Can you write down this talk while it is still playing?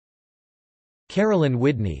Carolyn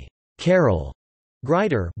Whitney Carol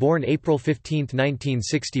Greider, born April 15,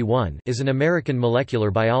 1961, is an American molecular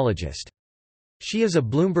biologist. She is a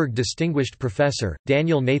Bloomberg Distinguished Professor,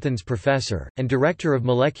 Daniel Nathans Professor, and Director of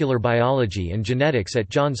Molecular Biology and Genetics at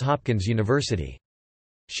Johns Hopkins University.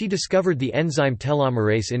 She discovered the enzyme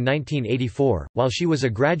telomerase in 1984, while she was a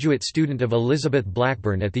graduate student of Elizabeth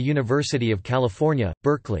Blackburn at the University of California,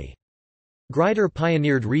 Berkeley. Greider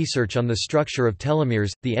pioneered research on the structure of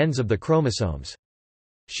telomeres, the ends of the chromosomes.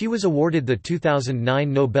 She was awarded the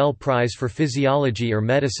 2009 Nobel Prize for Physiology or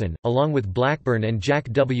Medicine, along with Blackburn and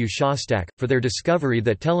Jack W. Szostak, for their discovery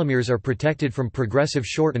that telomeres are protected from progressive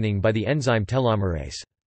shortening by the enzyme telomerase.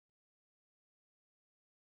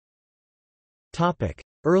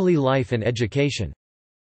 Early life and education.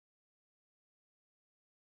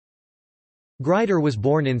 Greider was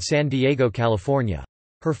born in San Diego, California.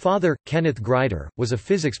 Her father, Kenneth Greider, was a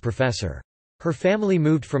physics professor. Her family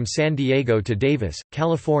moved from San Diego to Davis,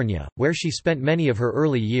 California, where she spent many of her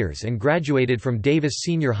early years and graduated from Davis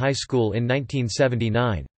Senior High School in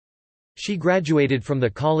 1979. She graduated from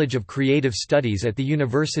the College of Creative Studies at the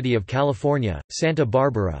University of California, Santa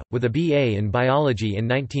Barbara, with a BA in biology in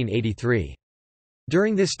 1983.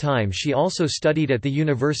 During this time she also studied at the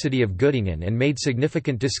University of Göttingen and made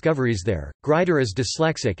significant discoveries there. Greider is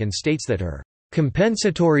dyslexic and states that her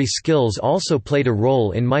compensatory skills also played a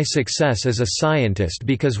role in my success as a scientist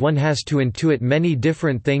because one has to intuit many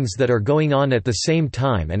different things that are going on at the same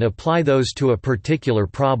time and apply those to a particular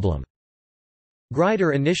problem.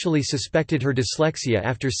 Greider initially suspected her dyslexia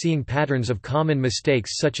after seeing patterns of common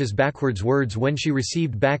mistakes such as backwards words when she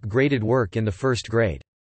received back-graded work in the first grade.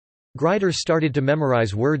 Greider started to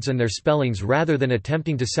memorize words and their spellings rather than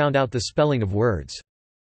attempting to sound out the spelling of words.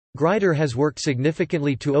 Greider has worked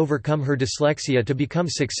significantly to overcome her dyslexia to become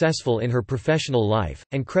successful in her professional life,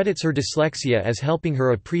 and credits her dyslexia as helping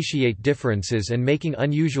her appreciate differences and making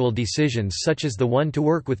unusual decisions such as the one to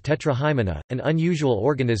work with Tetrahymena, an unusual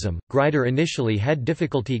organism. Greider initially had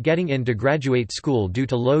difficulty getting into graduate school due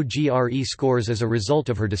to low GRE scores as a result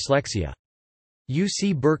of her dyslexia.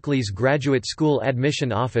 UC Berkeley's Graduate School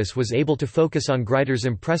Admission Office was able to focus on Greider's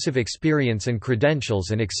impressive experience and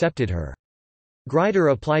credentials and accepted her.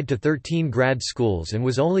 Greider applied to 13 grad schools and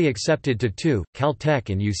was only accepted to 2, Caltech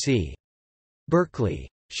and UC Berkeley.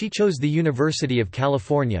 She chose the University of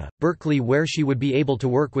California, Berkeley, where she would be able to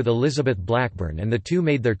work with Elizabeth Blackburn, and the two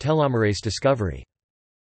made their telomerase discovery.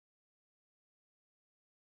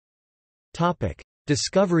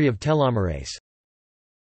 Discovery of telomerase.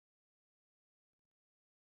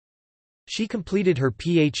 She completed her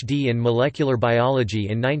Ph.D. in molecular biology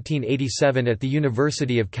in 1987 at the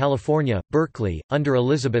University of California, Berkeley, under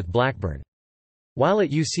Elizabeth Blackburn. While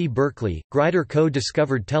at UC Berkeley, Greider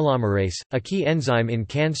co-discovered telomerase, a key enzyme in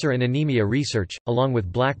cancer and anemia research, along with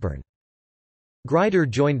Blackburn. Greider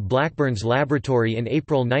joined Blackburn's laboratory in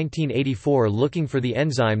April 1984 looking for the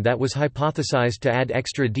enzyme that was hypothesized to add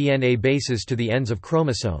extra DNA bases to the ends of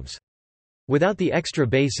chromosomes. Without the extra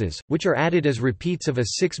bases, which are added as repeats of a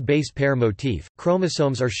 6-base pair motif,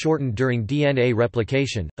 chromosomes are shortened during DNA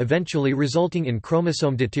replication, eventually resulting in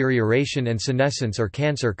chromosome deterioration and senescence or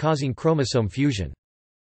cancer causing chromosome fusion.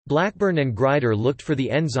 Blackburn and Greider looked for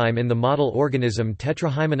the enzyme in the model organism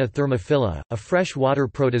Tetrahymena thermophila, a freshwater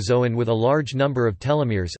protozoan with a large number of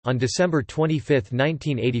telomeres. On December 25,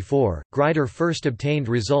 1984, Greider first obtained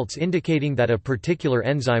results indicating that a particular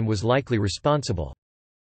enzyme was likely responsible.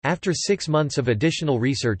 After 6 months of additional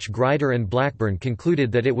research, Greider and Blackburn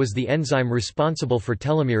concluded that it was the enzyme responsible for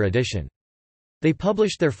telomere addition. They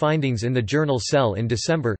published their findings in the journal Cell in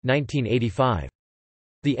December, 1985.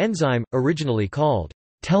 The enzyme, originally called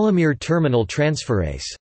telomere terminal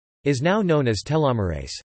transferase, is now known as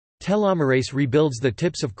telomerase. Telomerase rebuilds the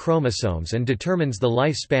tips of chromosomes and determines the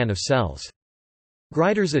lifespan of cells.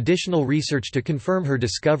 Greider's additional research to confirm her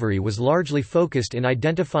discovery was largely focused in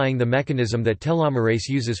identifying the mechanism that telomerase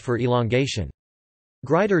uses for elongation.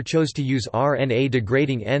 Greider chose to use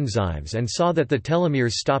RNA-degrading enzymes and saw that the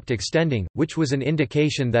telomeres stopped extending, which was an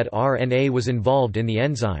indication that RNA was involved in the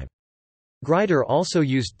enzyme. Greider also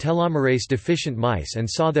used telomerase-deficient mice and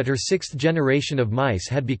saw that her 6th generation of mice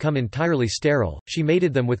had become entirely sterile. She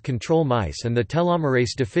mated them with control mice and the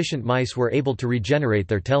telomerase-deficient mice were able to regenerate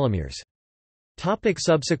their telomeres.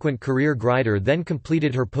 Subsequent career. Greider then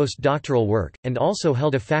completed her postdoctoral work, and also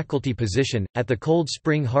held a faculty position, at the Cold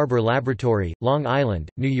Spring Harbor Laboratory, Long Island,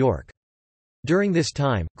 New York. During this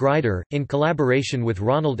time, Greider, in collaboration with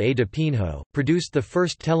Ronald A. DePinho, produced the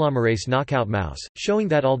first telomerase knockout mouse, showing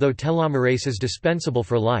that although telomerase is dispensable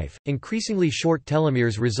for life, increasingly short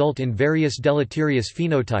telomeres result in various deleterious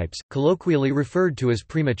phenotypes, colloquially referred to as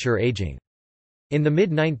premature aging. In the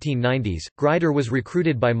mid-1990s, Greider was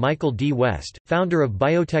recruited by Michael D. West, founder of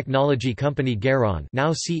biotechnology company Geron,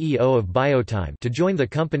 now CEO of Biotime, to join the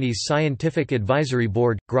company's scientific advisory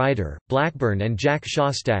board. Greider, Blackburn and Jack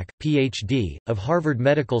Szostak, Ph.D., of Harvard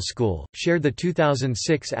Medical School, shared the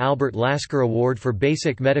 2006 Albert Lasker Award for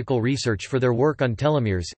Basic Medical Research for their work on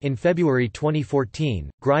telomeres. In February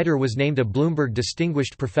 2014, Greider was named a Bloomberg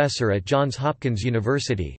Distinguished Professor at Johns Hopkins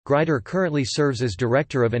University. Greider currently serves as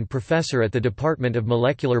director of and professor at the Department of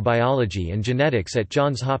Molecular Biology and Genetics at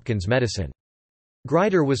Johns Hopkins Medicine.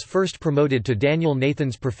 Greider was first promoted to Daniel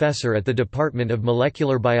Nathans Professor at the Department of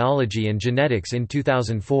Molecular Biology and Genetics in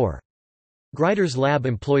 2004. Greider's lab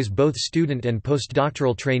employs both student and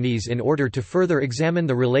postdoctoral trainees in order to further examine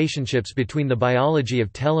the relationships between the biology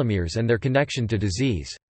of telomeres and their connection to disease.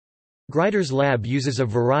 Greider's lab uses a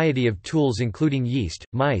variety of tools including yeast,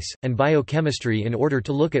 mice, and biochemistry in order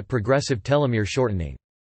to look at progressive telomere shortening.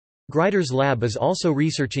 Greider's lab is also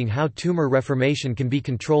researching how tumor reformation can be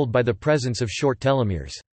controlled by the presence of short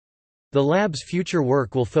telomeres. The lab's future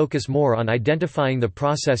work will focus more on identifying the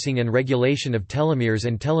processing and regulation of telomeres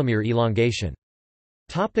and telomere elongation.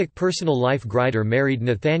 Personal life. Greider married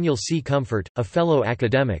Nathaniel C. Comfort, a fellow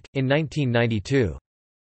academic, in 1992.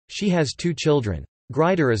 She has 2 children.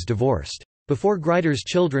 Greider is divorced. Before Greider's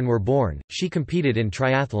children were born, she competed in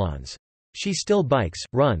triathlons. She still bikes,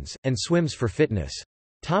 runs, and swims for fitness.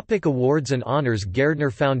 Awards and honors.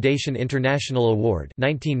 Gairdner Foundation International Award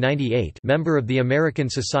 1998, member of the American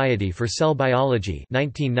Society for Cell Biology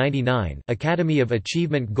 1999, Academy of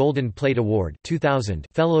Achievement Golden Plate Award 2000,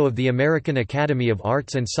 fellow of the American Academy of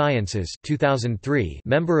Arts and Sciences 2003,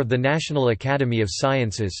 member of the National Academy of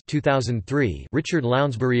Sciences 2003, Richard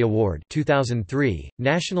Lounsbury Award 2003,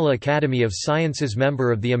 National Academy of Sciences,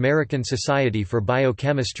 member of the American Society for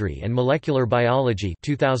Biochemistry and Molecular Biology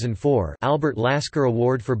 2004, Albert Lasker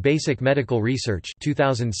Award for Basic Medical Research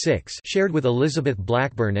 2006, shared with Elizabeth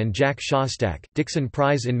Blackburn and Jack Szostak, Dixon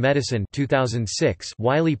Prize in Medicine 2006,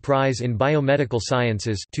 Wiley Prize in Biomedical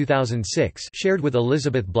Sciences 2006, shared with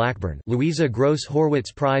Elizabeth Blackburn, Louisa Gross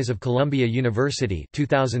Horwitz Prize of Columbia University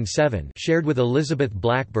 2007, shared with Elizabeth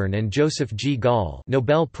Blackburn and Joseph G. Gall,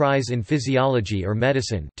 Nobel Prize in Physiology or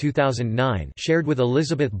Medicine 2009, shared with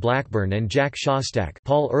Elizabeth Blackburn and Jack Szostak,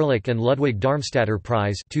 Paul Ehrlich and Ludwig Darmstadter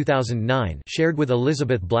Prize 2009, shared with Elizabeth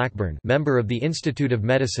Blackburn, member of the Institute of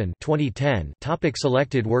Medicine 2010.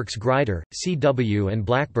 Selected works. Greider, C.W. and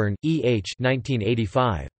Blackburn, E.H.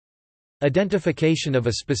 1985. Identification of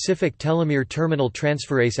a specific telomere terminal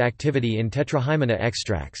transferase activity in tetrahymena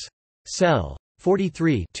extracts. Cell.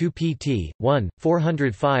 43 2 pt. 1,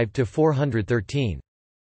 405–413.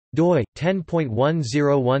 doi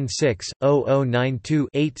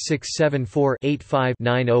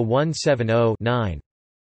 10.1016/0092-8674-85-90170-9.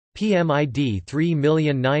 PMID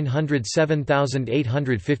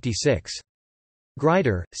 3907856.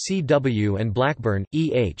 Greider, C.W. and Blackburn,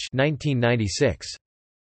 E.H. 1996.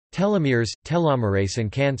 Telomeres, Telomerase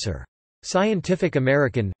and Cancer. Scientific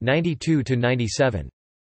American, 92–97.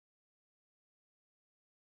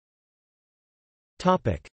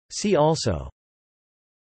 See also: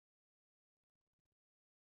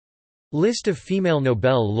 List of female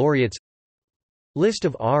Nobel laureates, List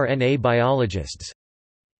of RNA biologists,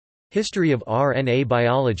 History of RNA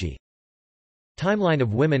biology, Timeline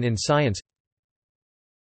of women in science.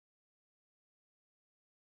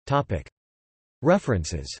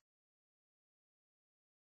 References.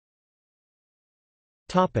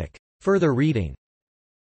 Further reading.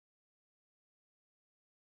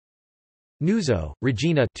 Nuzzo,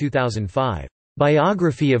 Regina 2005.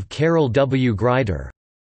 Biography of Carol W. Greider.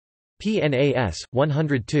 PNAS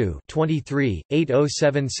 102 23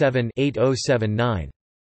 8077-8079.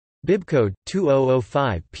 Bibcode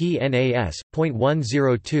 2005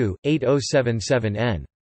 PNAS.102/8077N.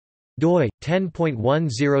 doi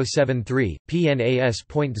 10.1073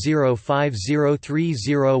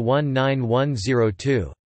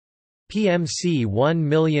 PNAS.05030191102. PMC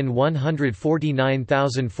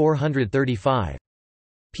 1149435.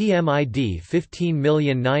 PMID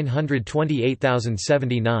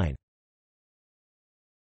 15928079.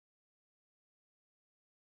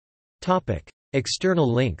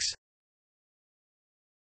 External links.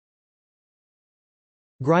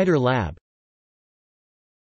 Greider Lab